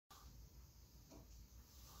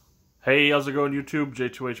Hey, how's it going, YouTube?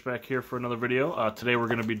 JTwoH back here for another video. Today we're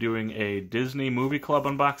going to be doing a Disney Movie Club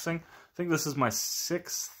unboxing. I think this is my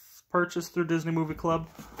 6th purchase through Disney Movie Club,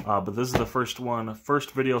 but this is the first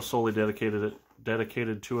video solely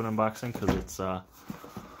dedicated to an unboxing because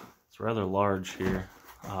it's rather large here.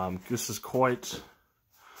 This is quite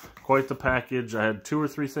the package. I had 2 or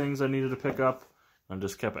 3 things I needed to pick up, and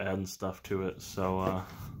just kept adding stuff to it. So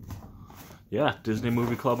yeah, Disney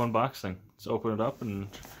Movie Club unboxing. Let's open it up and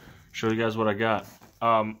show you guys what I got.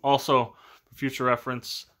 Also, for future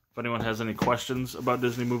reference, if anyone has any questions about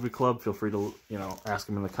Disney Movie Club, feel free to, ask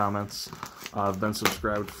them in the comments. I've been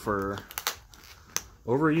subscribed for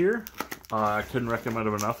over a year. I couldn't recommend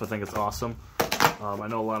them enough. I think it's awesome. I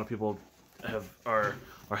know a lot of people are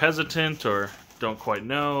hesitant or don't quite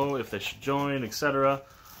know if they should join, etc.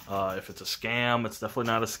 If it's a scam, it's definitely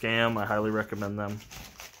not a scam. I highly recommend them.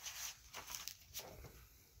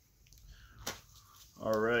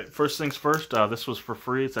 Alright, first things first, this was for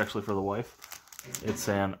free. It's actually for the wife. It's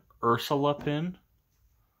an Ursula pin.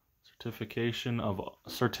 Certificate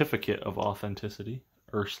of authenticity.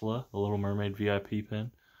 Ursula, the Little Mermaid VIP pin.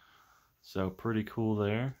 So, pretty cool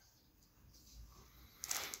there.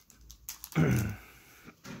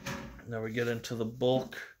 Now we get into the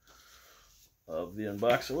bulk of the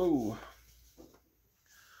unboxing. Ooh.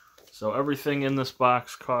 So, everything in this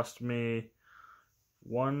box cost me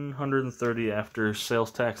 $130 after sales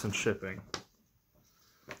tax and shipping.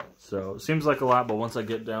 So it seems like a lot, but once I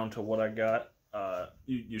get down to what I got,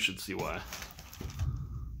 you should see why.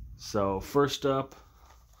 So first up,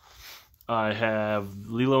 I have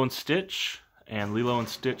Lilo and Stitch and Lilo and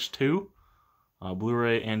Stitch 2,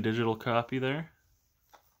 Blu-ray and digital copy there.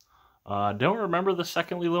 Don't remember the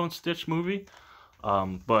second Lilo and Stitch movie,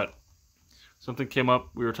 but something came up.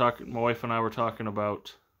 My wife and I were talking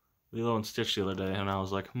about Lilo and Stitch the other day, and I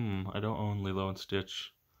was like, I don't own Lilo and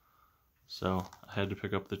Stitch. So I had to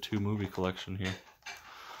pick up the 2 movie collection here.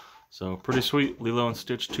 So pretty sweet Lilo and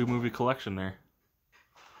Stitch 2 movie collection there.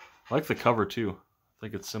 I like the cover too. I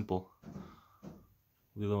think it's simple.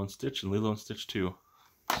 Lilo and Stitch and Lilo and Stitch 2.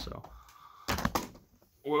 So,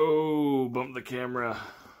 whoa, bumped the camera.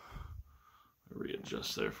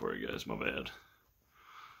 Readjust there for you guys, my bad.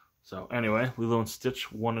 So anyway, Lilo and Stitch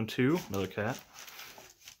 1 and 2, another cat.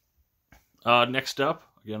 Next up,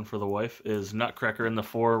 again for the wife, is Nutcracker in the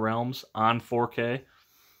Four Realms on 4K.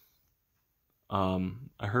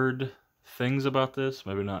 I heard things about this,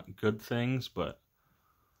 maybe not good things, but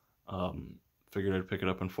figured I'd pick it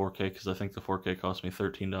up in 4K because I think the 4K cost me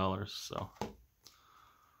 $13. So,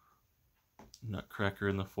 Nutcracker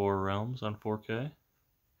in the Four Realms on 4K.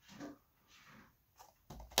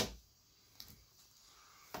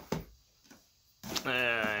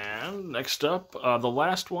 Next up, the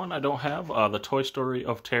last one I don't have, the Toy Story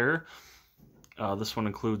of Terror. This one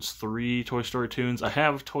includes 3 Toy Story tunes. I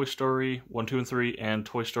have Toy Story 1, 2, and 3, and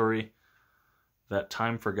Toy Story That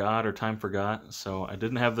Time Forgot or Time Forgot. So I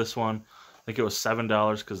didn't have this one. I think it was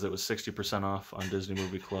 $7 because it was 60% off on Disney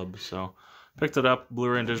Movie Club. So picked it up,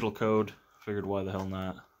 Blu-ray and digital code. Figured why the hell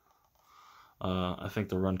not. I think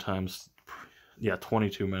the runtime's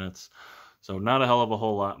 22 minutes. So not a hell of a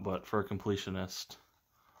whole lot, but for a completionist,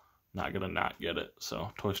 not gonna not get it.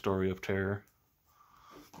 So, Toy Story of Terror.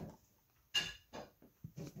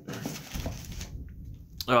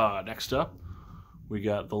 Next up, we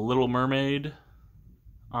got The Little Mermaid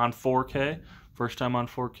on 4K. First time on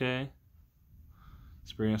 4K.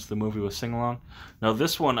 Experienced the movie with sing-along. Now,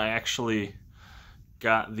 this one I actually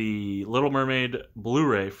got the Little Mermaid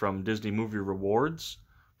Blu-ray from Disney Movie Rewards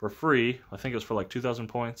for free. I think it was for like 2,000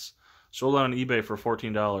 points. Sold on eBay for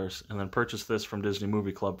 $14, and then purchased this from Disney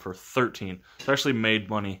Movie Club for $13. So I actually made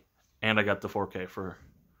money, and I got the 4K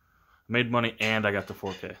Made money, and I got the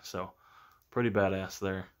 4K. So, pretty badass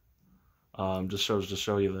there. Just shows to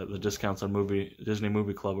show you that the discounts on Disney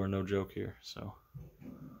Movie Club are no joke here. So,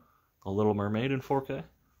 A Little Mermaid in 4K.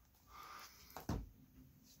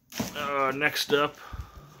 Next up,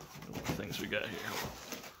 what things we got here.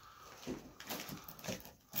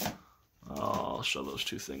 I'll show those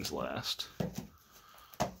 2 things last.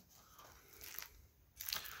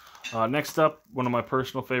 Next up, one of my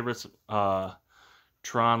personal favorites,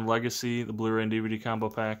 Tron Legacy, the Blu-ray and DVD combo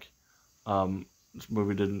pack. This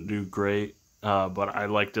movie didn't do great, but I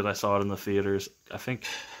liked it. I saw it in the theaters. I saw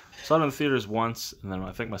it in the theaters once, and then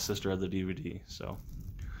I think my sister had the DVD. So,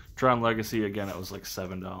 Tron Legacy, again, it was like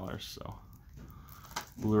 $7. So,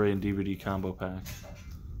 Blu-ray and DVD combo pack.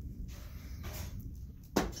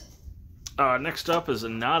 Next up is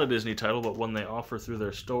not a Disney title, but one they offer through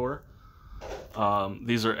their store.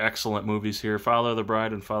 These are excellent movies here. Father of the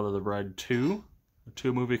Bride and Father of the Bride 2. A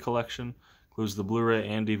 2 movie collection. Includes the Blu-ray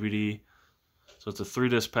and DVD. So it's a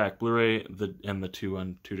 3-disc pack, Blu-ray and the 2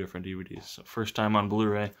 on 2 different DVDs. So first time on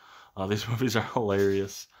Blu-ray. These movies are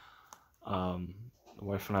hilarious. The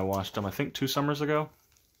wife and I watched them, I think, 2 summers ago.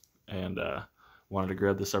 And wanted to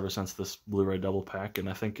grab this ever since, this Blu-ray double pack. And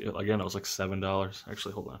I think, again, it was like $7.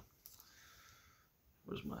 Actually, hold on.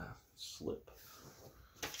 Where's my slip?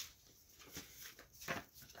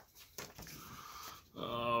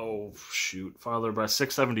 Oh, shoot. Father, by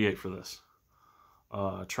 $6.78 for this.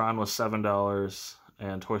 Tron was $7,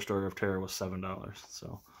 and Toy Story of Terror was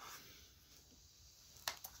 $7.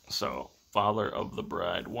 So Father of the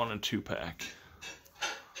Bride 1 and 2 pack.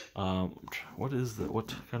 What is the,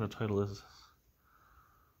 what kind of title is this?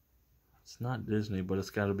 It's not Disney, but it's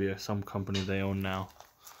got to be some company they own now.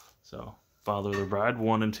 So Father of the Bride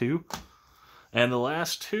 1 and 2, and the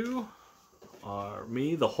last 2 are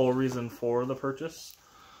the whole reason for the purchase.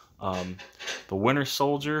 The Winter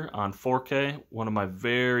Soldier on 4K, one of my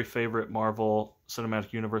very favorite Marvel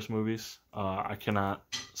Cinematic Universe movies. I cannot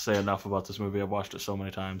say enough about this movie. I've watched it so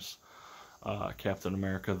many times. Captain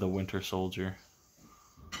America, the Winter Soldier,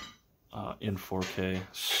 in 4K.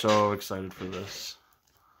 So excited for this.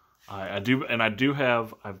 I've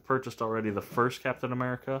purchased already the first Captain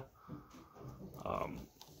America on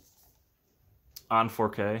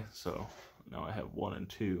 4K, so now I have 1 and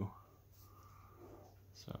 2.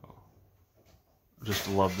 So, just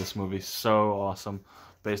love this movie. So awesome.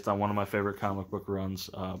 Based on one of my favorite comic book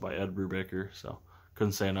runs by Ed Brubaker. So,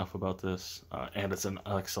 couldn't say enough about this. And it's an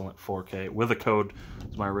excellent 4K with a code.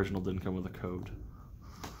 My original didn't come with a code.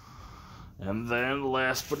 And then,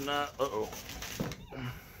 last but not...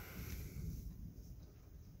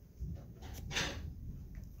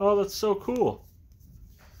 Oh, that's so cool.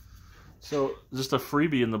 So, just a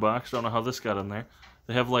freebie in the box. Don't know how this got in there.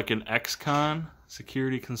 They have like an ex-con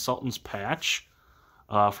security consultant's patch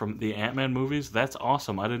from the Ant-Man movies. That's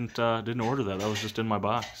awesome. I didn't order that. That was just in my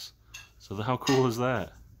box. So how cool is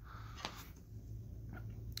that?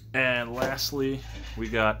 And lastly, we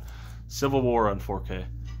got Civil War on 4K,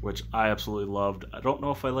 which I absolutely loved. I don't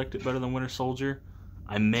know if I liked it better than Winter Soldier.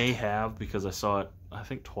 I may have, because I saw it, I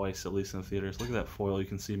think, twice at least in the theaters. Look at that foil. You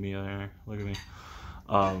can see me there. Look at me.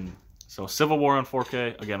 So Civil War on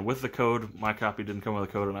 4K, again, with the code. My copy didn't come with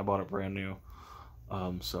a code, and I bought it brand new.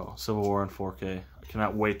 So Civil War on 4K. I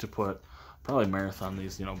cannot wait to probably marathon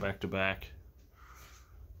these, back to back.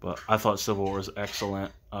 But I thought Civil War was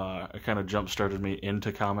excellent. It kind of jump-started me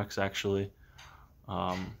into comics, actually.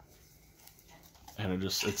 And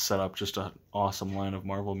it set up just an awesome line of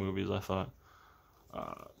Marvel movies, I thought.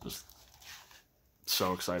 Just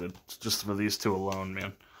so excited just for these 2 alone,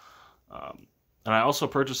 man. And I also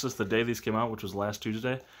purchased this the day these came out, which was last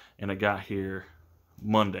Tuesday, and it got here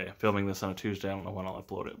Monday. I'm filming this on a Tuesday. I don't know when I'll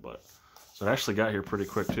upload it, but so it actually got here pretty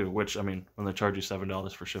quick too. Which, I mean, when they charge you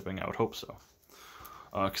 $7 for shipping, I would hope so.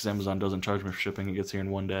 Because Amazon doesn't charge me for shipping; it gets here in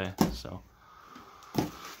 1 day. So.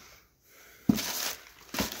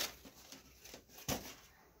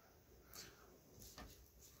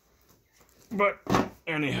 But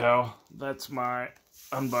anyhow, that's my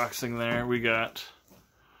unboxing there. We got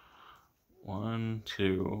 1,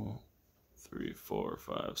 2, 3, 4,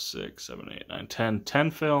 5, 6, 7, 8, 9, 10.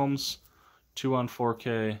 10 films, 2 on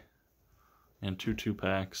 4K, and 2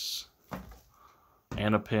 2-packs,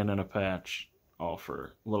 and a pin and a patch, all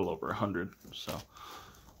for a little over $100. So,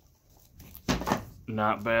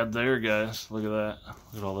 not bad there, guys. Look at that.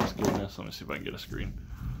 Look at all this goodness. Let me see if I can get a screen,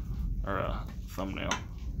 or a thumbnail.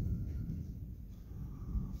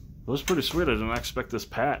 It was pretty sweet. I didn't expect this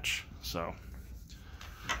patch. So,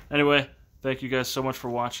 anyway, thank you guys so much for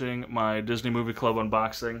watching my Disney Movie Club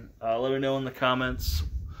unboxing. Let me know in the comments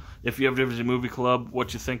if you have Disney Movie Club,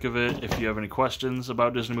 what you think of it. If you have any questions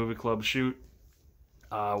about Disney Movie Club, shoot.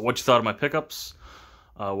 What you thought of my pickups.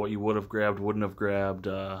 What you would have grabbed, wouldn't have grabbed,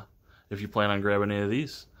 if you plan on grabbing any of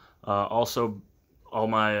these. Also, all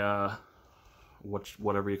my,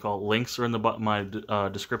 whatever you call it, links are in my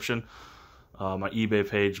description. My eBay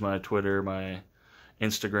page, my Twitter, my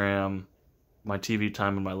Instagram, my TV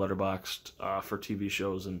time, and my Letterboxd for TV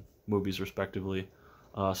shows and movies, respectively.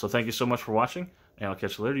 So thank you so much for watching, and I'll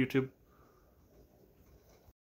catch you later, YouTube.